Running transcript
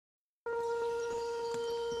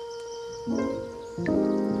Welcome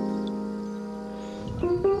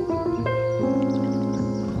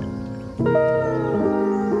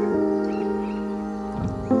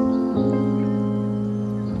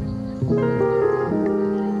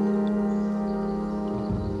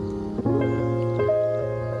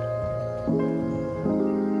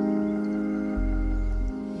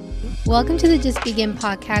to the Just Begin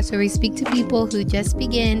podcast, where we speak to people who just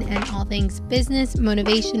begin and all things business,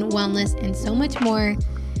 motivation, wellness, and so much more,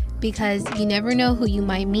 because you never know who you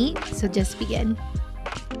might meet, so just begin.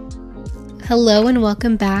 Hello and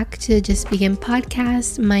welcome back to the Just Begin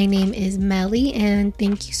podcast. My name is Melly, and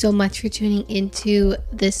thank you so much for tuning into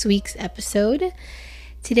this week's episode.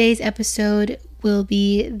 Today's episode will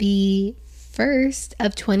be the first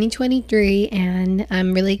of 2023, and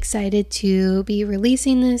I'm really excited to be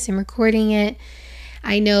releasing this and recording it.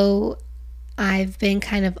 I know I've been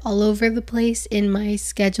kind of all over the place in my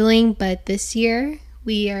scheduling, but this year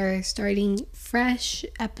we are starting fresh.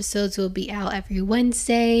 Episodes will be out every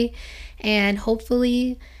Wednesday, and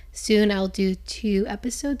hopefully soon I'll do 2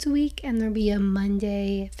 episodes a week, and there'll be a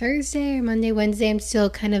Monday, Thursday, or Monday, Wednesday. I'm still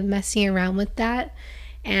kind of messing around with that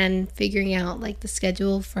and figuring out like the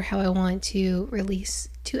schedule for how I want to release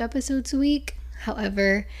 2 episodes a week.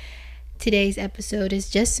 However, today's episode is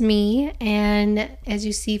just me, and as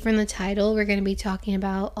you see from the title, we're going to be talking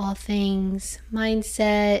about all things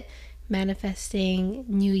mindset, manifesting,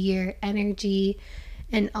 new year energy,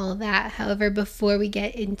 and all that. However, before we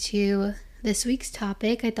get into this week's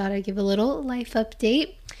topic, I thought I'd give a little life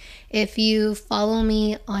update. If you follow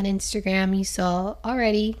me on Instagram, you saw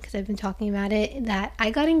already, because I've been talking about it, that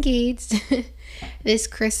I got engaged this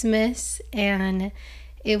Christmas, and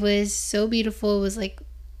it was so beautiful. It was like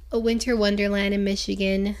a winter wonderland in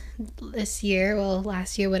Michigan this year. Well,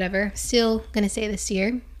 last year, whatever. Still gonna say this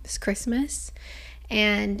year, this Christmas.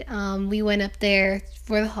 And we went up there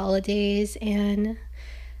for the holidays, and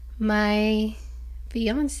my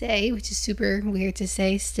fiance, which is super weird to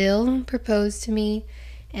say, still proposed to me.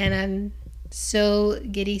 And I'm so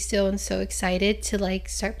giddy still and so excited to like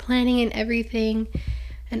start planning and everything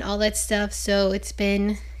and all that stuff. So it's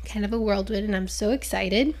been kind of a whirlwind, and I'm so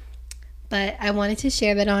excited. But I wanted to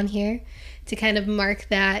share that on here to kind of mark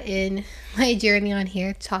that in my journey on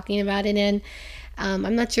here, talking about it. And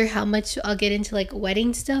I'm not sure how much I'll get into like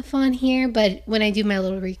wedding stuff on here, but when I do my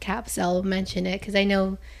little recaps, I'll mention it, because I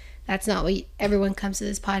know that's not what everyone comes to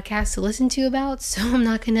this podcast to listen to about. So I'm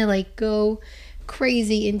not going to like go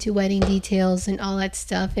crazy into wedding details and all that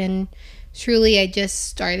stuff. And truly, I just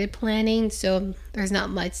started planning, so there's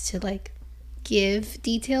not much to like give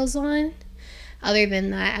details on. Other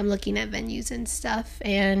than that, I'm looking at venues and stuff.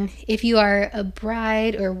 And if you are a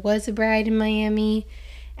bride or was a bride in Miami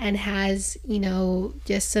and has, you know,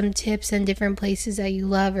 just some tips and different places that you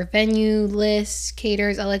love, or venue lists,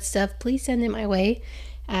 caterers, all that stuff, please send it my way.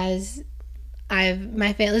 As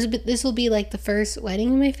my family, this will be like the first wedding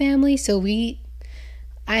in my family, so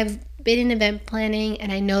I've been in event planning,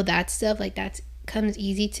 and I know that stuff, like that comes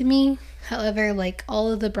easy to me. However, like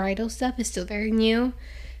all of the bridal stuff is still very new.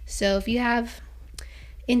 So if you have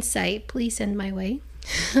insight, please send my way.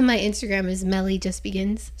 My Instagram is Melly Just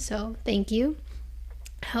Begins, so thank you.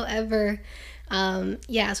 However, so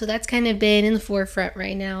that's kind of been in the forefront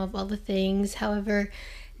right now of all the things. However,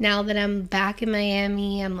 now that I'm back in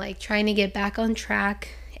Miami, I'm like trying to get back on track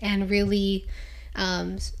and really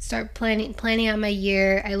start planning out my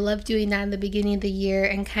year. I love doing that in the beginning of the year,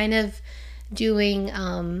 and kind of doing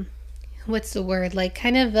like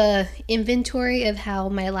kind of a inventory of how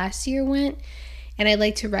my last year went. And I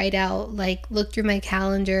like to write out, like look through my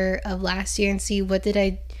calendar of last year and see what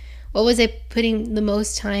was I putting the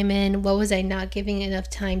most time in, what was I not giving enough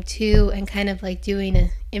time to, and kind of like doing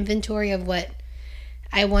an inventory of what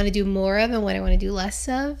I want to do more of and what I want to do less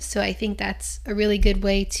of. So I think that's a really good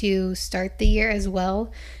way to start the year as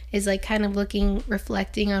well, is like kind of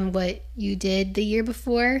reflecting on what you did the year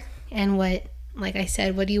before, and what, like I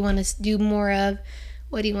said, what do you want to do more of,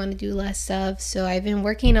 what do you want to do less of. So I've been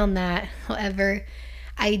working on that. However,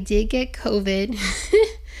 I did get COVID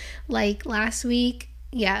like last week.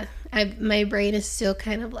 Yeah, my brain is still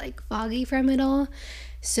kind of like foggy from it all.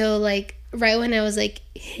 So like right when I was like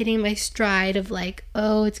hitting my stride of like,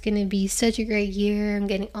 oh, it's gonna be such a great year, I'm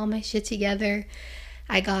getting all my shit together,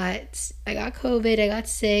 I got COVID, I got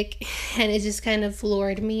sick, and it just kind of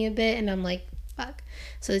floored me a bit, and I'm like, fuck.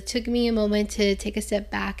 So it took me a moment to take a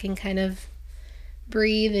step back and kind of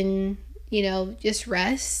breathe and, you know, just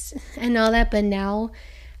rest and all that. But now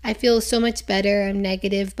I feel so much better. I'm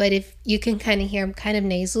negative, but if you can kind of hear, I'm kind of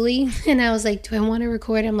nasally. And I was like, do I want to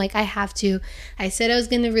record? I'm like, I have to. I said I was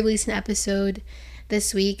going to release an episode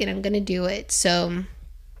this week, and I'm going to do it. So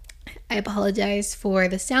I apologize for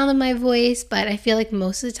the sound of my voice, but I feel like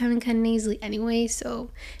most of the time I'm kind of nasally anyway,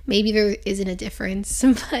 so maybe there isn't a difference.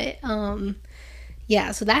 But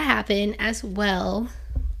yeah, so that happened as well,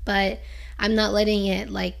 but I'm not letting it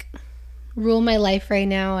like rule my life right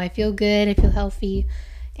now. I feel good, I feel healthy.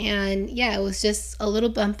 And yeah, it was just a little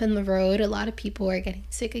bump in the road. A lot of people are getting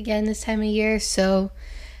sick again this time of year, so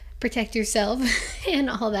protect yourself and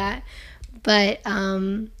all that. But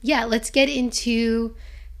yeah, let's get into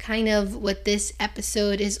kind of what this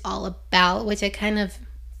episode is all about, which I kind of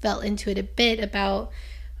fell into it a bit about,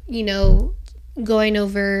 you know, going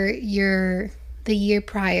over the year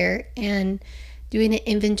prior and doing an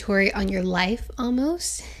inventory on your life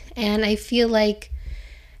almost. And I feel like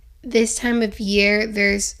this time of year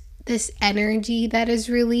there's this energy that is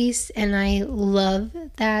released, and I love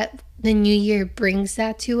that the new year brings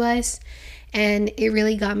that to us. And it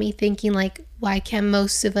really got me thinking, like, why can't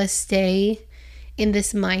most of us stay in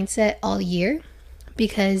this mindset all year?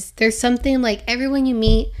 Because there's something like everyone you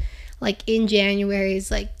meet like in January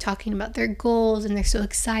is like talking about their goals, and they're so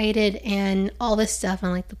excited and all this stuff,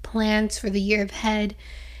 and like the plans for the year ahead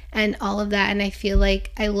and all of that. And I feel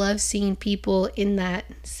like I love seeing people in that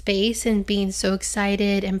space and being so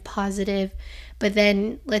excited and positive. But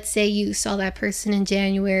then let's say you saw that person in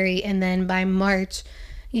January, and then by March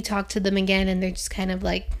you talk to them again and they're just kind of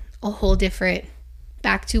like a whole different,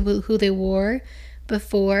 back to who they were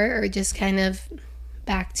before, or just kind of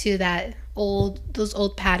back to those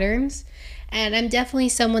old patterns. And I'm definitely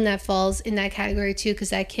someone that falls in that category too,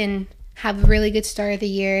 because I can have a really good start of the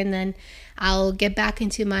year and then I'll get back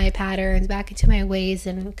into my patterns, back into my ways,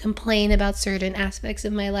 and complain about certain aspects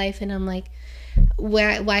of my life. And I'm like,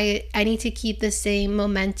 why I need to keep the same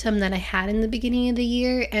momentum that I had in the beginning of the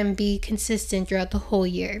year and be consistent throughout the whole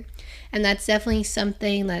year. And that's definitely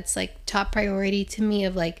something that's like top priority to me,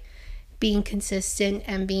 of like being consistent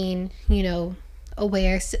and being, you know,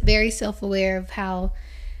 aware, very self-aware of how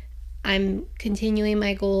I'm continuing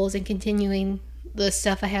my goals and continuing the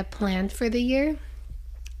stuff I have planned for the year.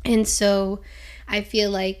 And so I feel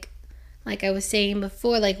like I was saying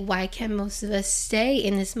before, like, why can't most of us stay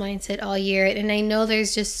in this mindset all year? And I know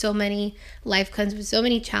there's just so many, life comes with so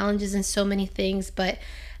many challenges and so many things, but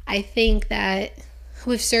I think that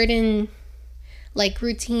with certain like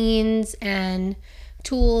routines and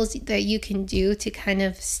tools that you can do to kind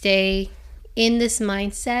of stay in this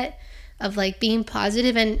mindset of like being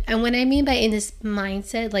positive. And when I mean by in this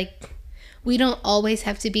mindset, like, we don't always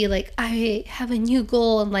have to be like, I have a new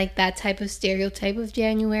goal and like that type of stereotype of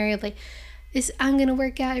January of like this, I'm gonna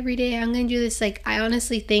work out every day, I'm gonna do this. Like, I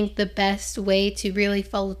honestly think the best way to really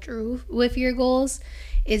follow through with your goals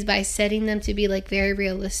is by setting them to be like very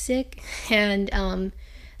realistic and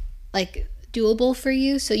like doable for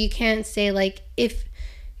you. So you can't say like, if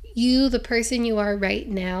you, the person you are right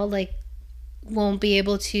now, like won't be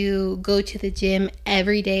able to go to the gym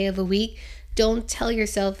every day of the week, don't tell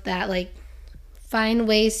yourself that. Like, find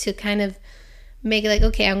ways to kind of make it like,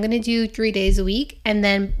 okay, I'm gonna do 3 days a week, and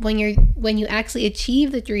then when you actually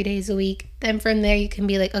achieve the 3 days a week, then from there you can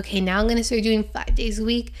be like, okay, now I'm gonna start doing 5 days a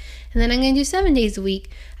week, and then I'm gonna do 7 days a week.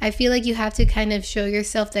 I feel like you have to kind of show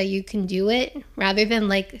yourself that you can do it, rather than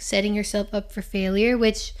like setting yourself up for failure,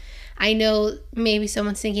 which I know maybe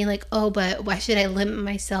someone's thinking like, oh, but why should I limit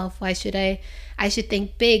myself? Why should I should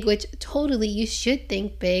think big, which totally you should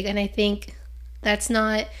think big. And I think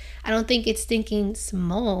I don't think it's thinking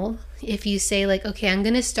small if you say like, okay, I'm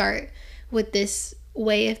going to start with this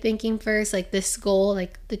way of thinking first, like this goal,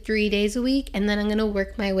 like the 3 days a week, and then I'm going to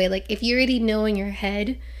work my way. Like, if you already know in your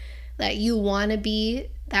head that you want to be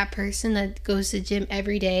that person that goes to the gym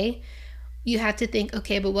every day, you have to think,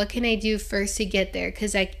 okay, but what can I do first to get there?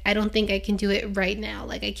 Because I don't think I can do it right now.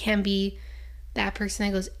 Like, I can't be that person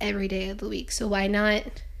that goes every day of the week. So why not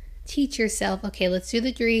teach yourself, okay, let's do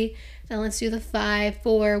the 3, then let's do the 5,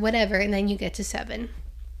 4, whatever, and then you get to 7.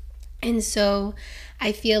 And so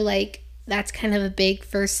I feel like that's kind of a big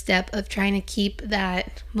first step of trying to keep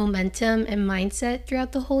that momentum and mindset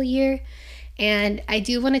throughout the whole year. And I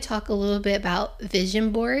do want to talk a little bit about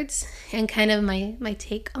vision boards and kind of my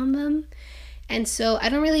take on them. And so I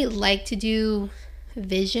don't really like to do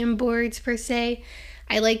vision boards per se.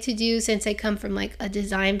 I like to do, since I come from like a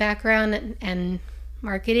design background and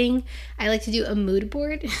marketing, I like to do a mood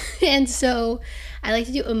board. And so I like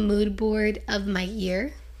to do a mood board of my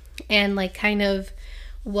year and like kind of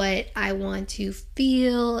what I want to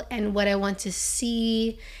feel and what I want to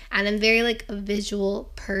see. And I'm very like a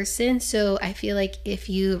visual person, so I feel like if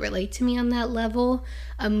you relate to me on that level,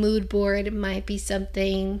 a mood board might be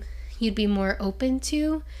something you'd be more open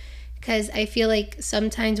to. Because I feel like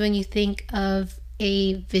sometimes when you think of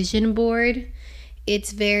a vision board,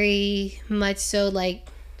 it's very much so like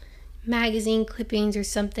magazine clippings or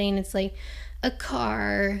something. It's like a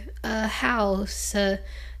car, a house,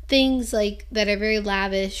 things like that are very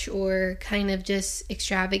lavish or kind of just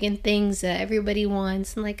extravagant things that everybody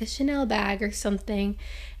wants, and like a Chanel bag or something.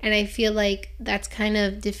 And I feel like that's kind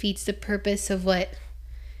of defeats the purpose of what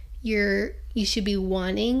you should be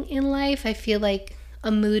wanting in life. I feel like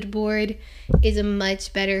a mood board is a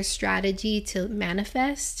much better strategy to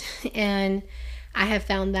manifest, and I have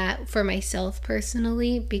found that for myself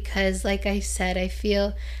personally, because like I said,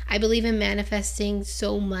 I believe in manifesting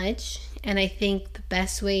so much, and I think the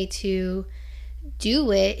best way to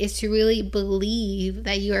do it is to really believe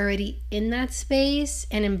that you're already in that space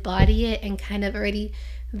and embody it and kind of already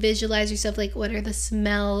visualize yourself. Like, what are the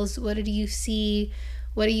smells? What do you see?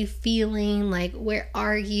 What are you feeling? Like, where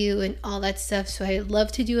are you? And all that stuff. So I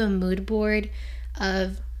love to do a mood board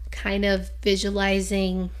of kind of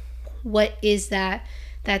visualizing what is that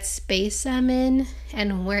space I'm in,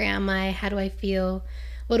 and where am I? How do I feel?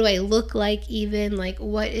 What do I look like even? Like,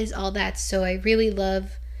 what is all that? So I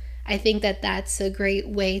think that that's a great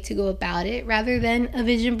way to go about it rather than a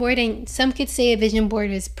vision board. And some could say a vision board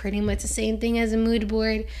is pretty much the same thing as a mood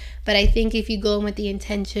board, but I think if you go in with the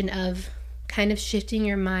intention of kind of shifting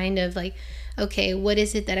your mind of like, okay, what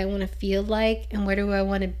is it that I want to feel like, and where do I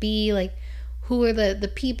want to be? Like, who are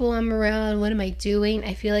the people I'm around? What am I doing?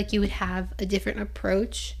 I feel like you would have a different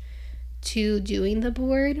approach to doing the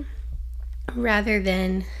board rather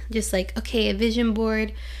than just like, okay, a vision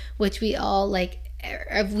board, which we all like,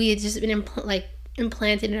 we had just been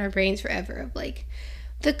implanted in our brains forever of like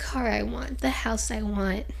the car I want, the house I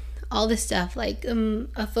want, all this stuff, like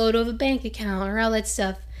a photo of a bank account or all that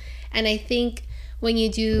stuff. And I think when you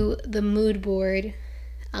do the mood board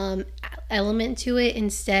element to it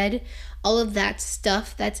instead, all of that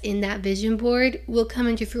stuff that's in that vision board will come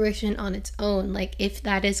into fruition on its own. Like, if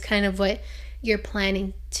that is kind of what you're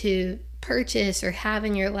planning to purchase or have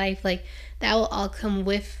in your life, like that will all come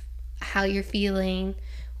with how you're feeling,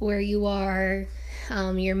 where you are,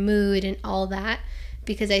 your mood and all that,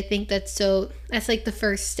 because I think that's like the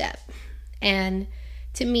first step. And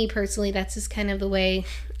to me personally, that's just kind of the way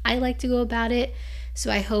I like to go about it.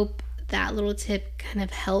 So I hope that little tip kind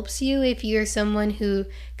of helps you if you're someone who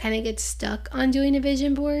kind of gets stuck on doing a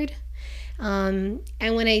vision board. And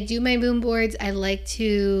when I do my mood boards, I like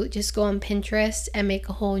to just go on Pinterest and make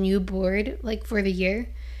a whole new board like for the year.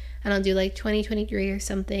 And I'll do like 2023 or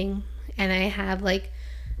something. And I have like,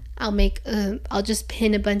 I'll just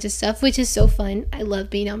pin a bunch of stuff, which is so fun. I love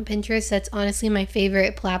being on Pinterest. That's honestly my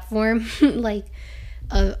favorite platform, like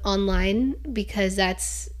online, because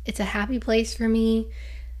it's a happy place for me.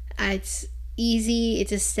 It's easy,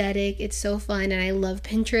 it's aesthetic, it's so fun, and I love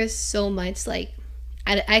Pinterest so much. Like,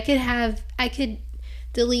 I could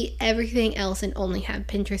delete everything else and only have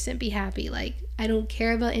Pinterest and be happy. Like, I don't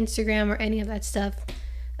care about Instagram or any of that stuff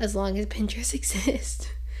as long as Pinterest exists.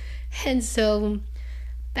 And so,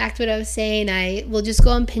 back to what I was saying, I will just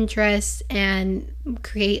go on Pinterest and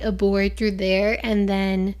create a board through there. And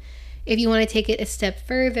then if you want to take it a step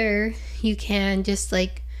further, you can just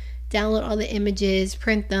like download all the images,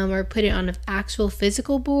 print them, or put it on an actual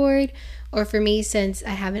physical board. Or for me, since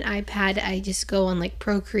I have an iPad, I just go on like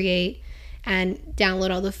Procreate and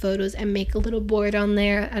download all the photos and make a little board on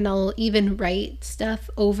there. And I'll even write stuff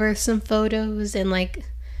over some photos and like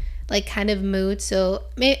kind of mood. So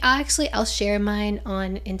I'll share mine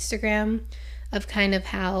on Instagram of kind of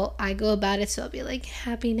how I go about it. So I'll be like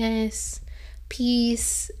happiness,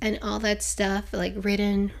 peace, and all that stuff like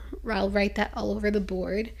written. I'll write that all over the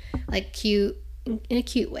board, like cute, in a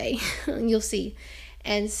cute way. You'll see.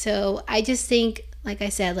 And so I just think, like I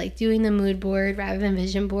said, like doing the mood board rather than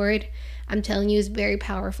vision board, I'm telling you, is a very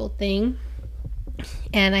powerful thing.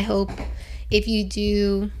 And I hope if you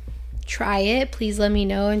do try it, please let me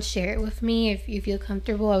know and share it with me if you feel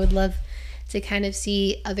comfortable. I would love to kind of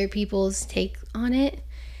see other people's take on it.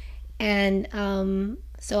 And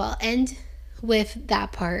so I'll end with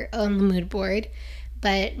that part on the mood board.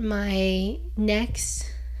 But my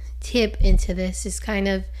next tip into this is kind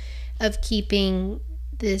of keeping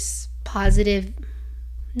this positive,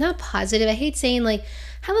 not positive, I hate saying like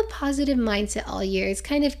have a positive mindset all year. It's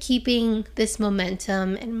kind of keeping this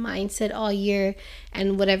momentum and mindset all year,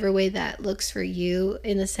 and whatever way that looks for you,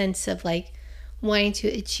 in the sense of like wanting to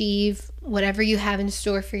achieve whatever you have in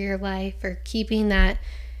store for your life, or keeping that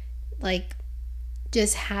like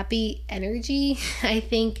just happy energy. I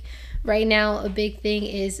think right now a big thing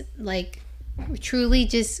is like truly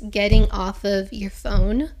just getting off of your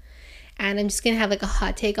phone. And I'm just gonna have like a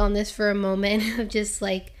hot take on this for a moment of just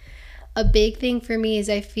like, a big thing for me is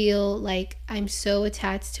I feel like I'm so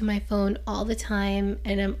attached to my phone all the time,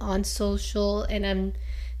 and I'm on social, and I'm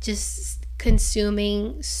just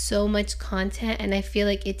consuming so much content, and I feel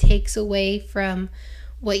like it takes away from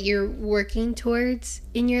what you're working towards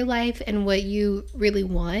in your life and what you really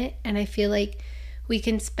want. And I feel like we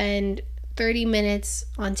can spend 30 minutes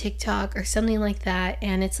on TikTok or something like that,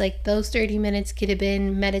 and it's like those 30 minutes could have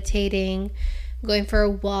been meditating, going for a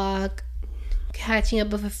walk, catching up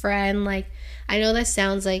with a friend. Like, I know that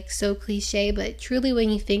sounds like so cliche, but truly when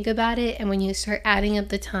you think about it and when you start adding up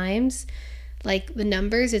the times, like the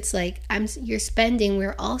numbers, it's like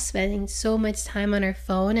we're all spending so much time on our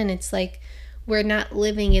phone, and it's like we're not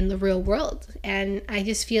living in the real world. And I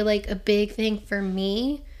just feel like a big thing for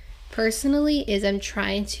me personally is I'm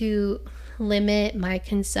trying to limit my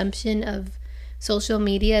consumption of social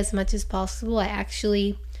media as much as possible. I've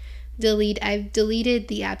deleted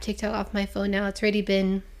the app TikTok off my phone now. It's already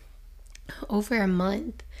been over a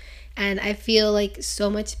month, and I feel like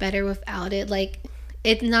so much better without it. Like,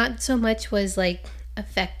 it not so much was like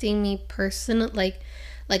affecting me personally,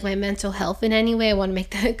 like my mental health in any way. I want to make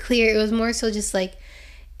that clear. It was more so just like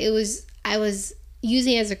I was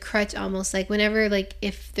using it as a crutch almost. Like whenever, like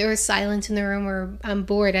if there was silence in the room or I'm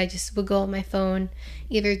bored, I just would go on my phone,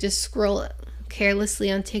 either just scroll carelessly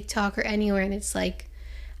on TikTok or anywhere, and it's like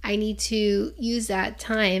I need to use that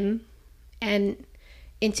time and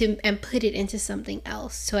put it into something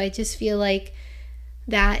else. So I just feel like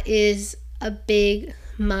that is a big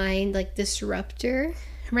mind like disruptor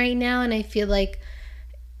right now. And I feel like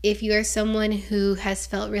if you are someone who has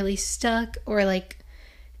felt really stuck or like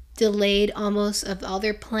delayed almost of all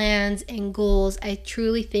their plans and goals, I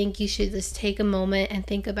truly think you should just take a moment and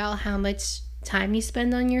think about how much time you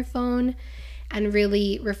spend on your phone and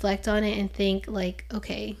really reflect on it and think like,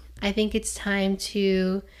 okay, I think it's time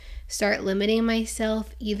to start limiting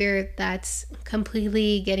myself. Either that's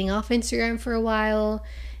completely getting off Instagram for a while,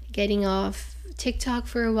 getting off TikTok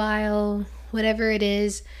for a while, whatever it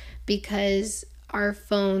is, because our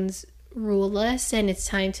phones rule us, and it's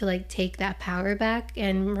time to like take that power back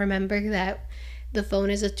and remember that the phone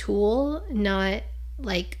is a tool, not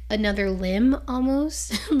like another limb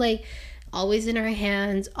almost. Like always in our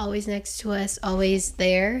hands, always next to us, always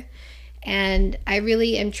there. And I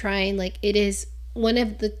really am trying, like it is one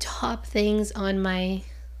of the top things on my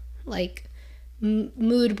like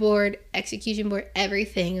mood board, execution board,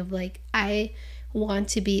 everything of like I want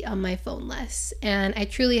to be on my phone less, and I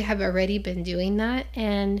truly have already been doing that.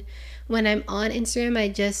 And when I'm on Instagram, I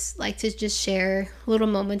just like to just share little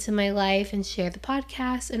moments in my life and share the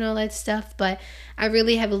podcast and all that stuff, but I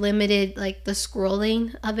really have limited like the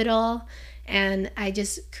scrolling of it all. And I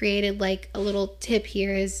just created like a little tip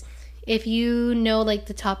here is, if you know like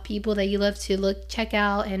the top people that you love to check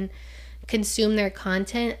out and consume their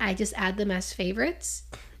content, I just add them as favorites.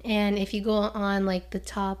 And if you go on like the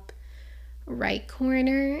top right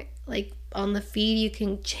corner, like on the feed, you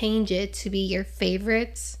can change it to be your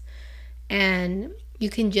favorites, and you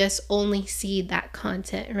can just only see that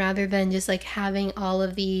content rather than just like having all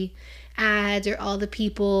of the ads or all the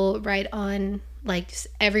people right on like just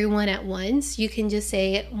everyone at once. You can just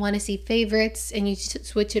say want to see favorites, and you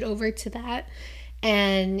switch it over to that,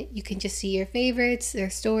 and you can just see your favorites, their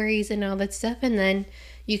stories and all that stuff, and then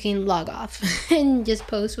you can log off and just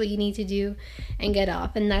post what you need to do and get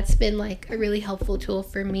off. And that's been like a really helpful tool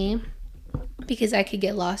for me, because I could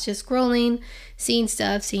get lost just scrolling, seeing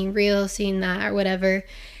stuff, seeing reels, seeing that or whatever.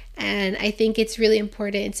 And I think it's really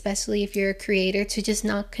important, especially if you're a creator, to just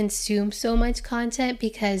not consume so much content,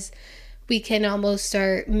 because we can almost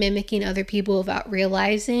start mimicking other people without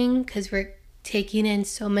realizing, because we're taking in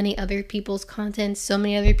so many other people's content, so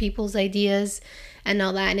many other people's ideas and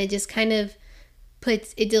all that. And it just kind of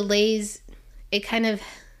delays, it kind of,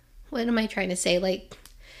 what am I trying to say? Like,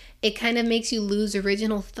 it kind of makes you lose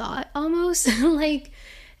original thought almost. Like,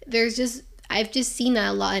 I've just seen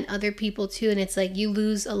that a lot in other people too. And it's like you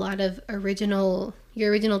lose a lot of your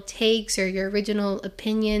original takes or your original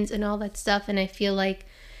opinions and all that stuff. And I feel like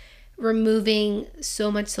removing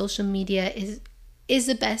so much social media is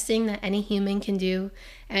the best thing that any human can do.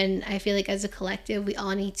 And I feel like as a collective, we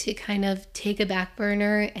all need to kind of take a back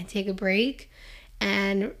burner and take a break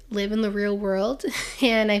and live in the real world.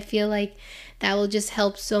 And I feel like that will just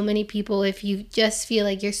help so many people. If you just feel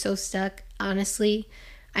like you're so stuck, honestly,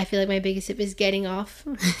 I feel like my biggest tip is getting off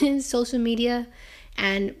social media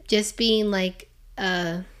and just being like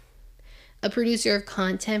a producer of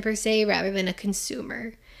content per se, rather than a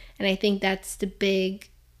consumer. And I think that's the big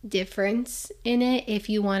difference in it. If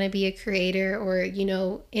you want to be a creator, or you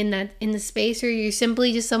know, in the space, or you're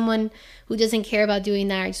simply just someone who doesn't care about doing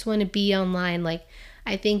that, or just want to be online, like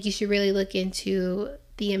I think you should really look into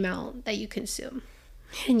the amount that you consume.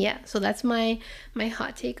 And yeah, so that's my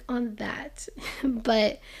hot take on that.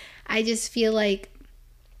 But I just feel like,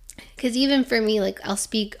 because even for me, like, I'll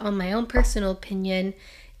speak on my own personal opinion,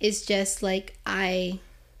 is just like, in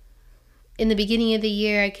the beginning of the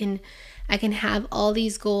year, I can have all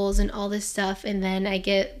these goals and all this stuff, and then I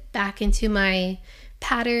get back into my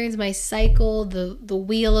patterns, my cycle, the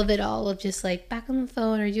wheel of it all, of just like back on the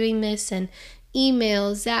phone or doing this and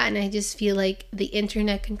emails, that, and I just feel like the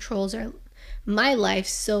internet controls my life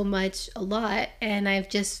so much, a lot, and I've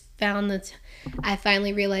just found that I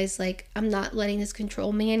finally realized, like, I'm not letting this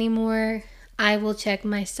control me anymore. I will check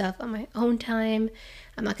my stuff on my own time.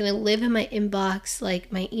 I'm not going to live in my inbox.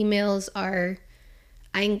 Like, my emails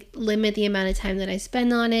I limit the amount of time that I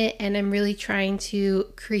spend on it, and I'm really trying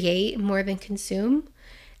to create more than consume.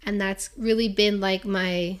 And that's really been like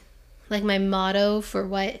my motto for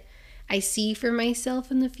what I see for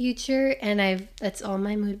myself in the future, and that's on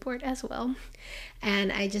my mood board as well.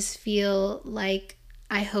 And I just feel like,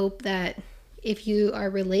 I hope that if you are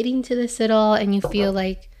relating to this at all and you feel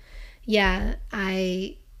like, yeah,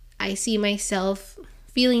 I see myself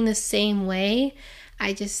feeling the same way,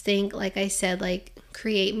 I just think, like I said, like,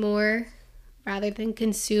 create more rather than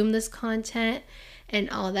consume this content and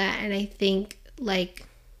all that. And I think, like,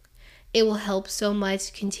 it will help so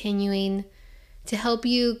much continuing to help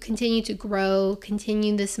you continue to grow,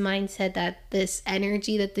 continue this mindset, that this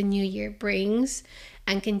energy that the new year brings,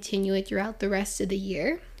 and continue it throughout the rest of the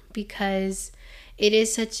year, because it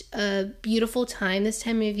is such a beautiful time this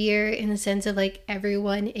time of year, in the sense of, like,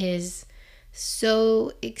 everyone is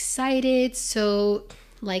so excited, so,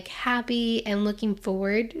 like, happy and looking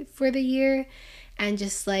forward for the year. And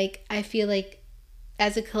just, like, I feel like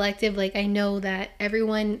as a collective, like, I know that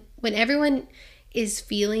when everyone is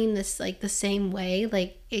feeling this, like, the same way,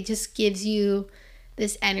 like, it just gives you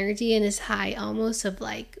this energy and this high almost of,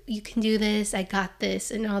 like, you can do this, I got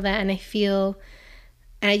this, and all that. And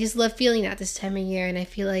I just love feeling that this time of year. And I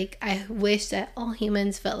feel like I wish that all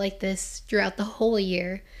humans felt like this throughout the whole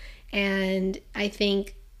year. And I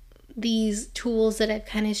think these tools that I've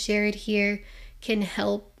kind of shared here can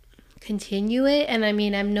help continue it. And I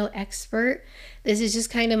mean, I'm no expert. This is just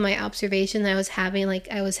kind of my observation that I was having. Like,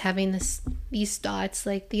 I was having these thoughts,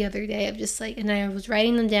 like, the other day, of just, like, and I was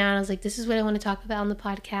writing them down. I was like, this is what I want to talk about on the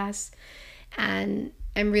podcast, and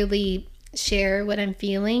I'm really share what I'm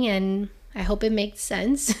feeling, and I hope it makes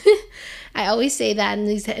sense. I always say that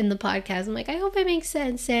in the podcast. I'm like, I hope it makes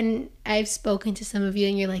sense. And I've spoken to some of you,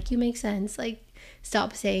 and you're like, you make sense. Like,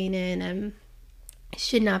 stop saying it. And I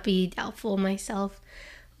should not be doubtful myself.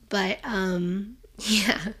 But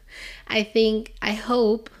yeah, I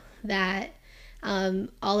hope that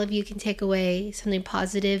all of you can take away something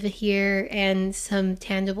positive here and some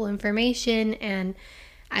tangible information. And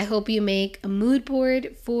I hope you make a mood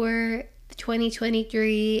board for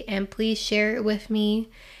 2023, and please share it with me.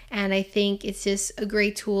 And I think it's just a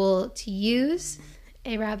great tool to use,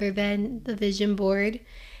 rather than the vision board.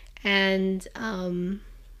 And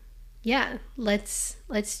yeah, let's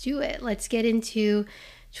do it. Let's get into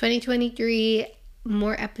 2023,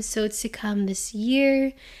 more episodes to come this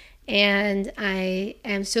year. And I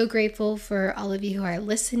am so grateful for all of you who are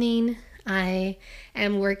listening. I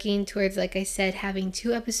am working towards, like I said, having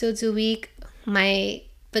 2 episodes a week.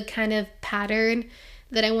 The kind of pattern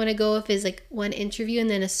that I want to go with is, like, 1 interview and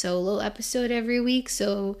then a solo episode every week.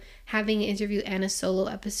 So having an interview and a solo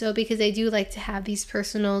episode, because I do like to have these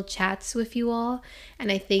personal chats with you all.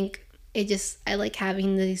 And I think I like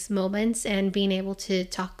having these moments and being able to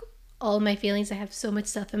talk all of my feelings. I have so much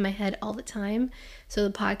stuff in my head all the time. So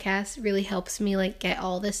the podcast really helps me, like, get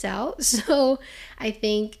all this out. So I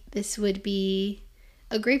think this would be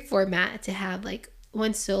a great format to have, like,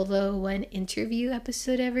 1 solo, 1 interview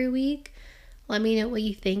episode every week. Let me know what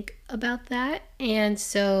you think about that. And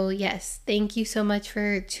so, yes, thank you so much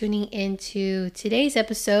for tuning into today's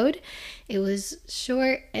episode. It was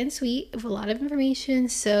short and sweet with a lot of information.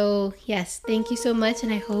 So, yes, thank you so much,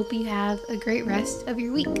 and I hope you have a great rest of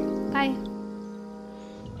your week. Bye.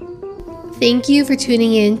 Thank you for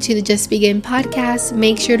tuning in to the Just Begin podcast.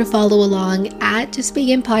 Make sure to follow along at Just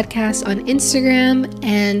Begin Podcast on Instagram,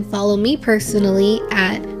 and follow me personally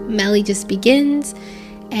at Melly Just Begins.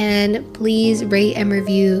 And please rate and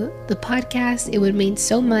review the podcast. It would mean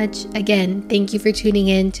so much. Again, thank you for tuning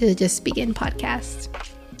in to the Just Begin podcast.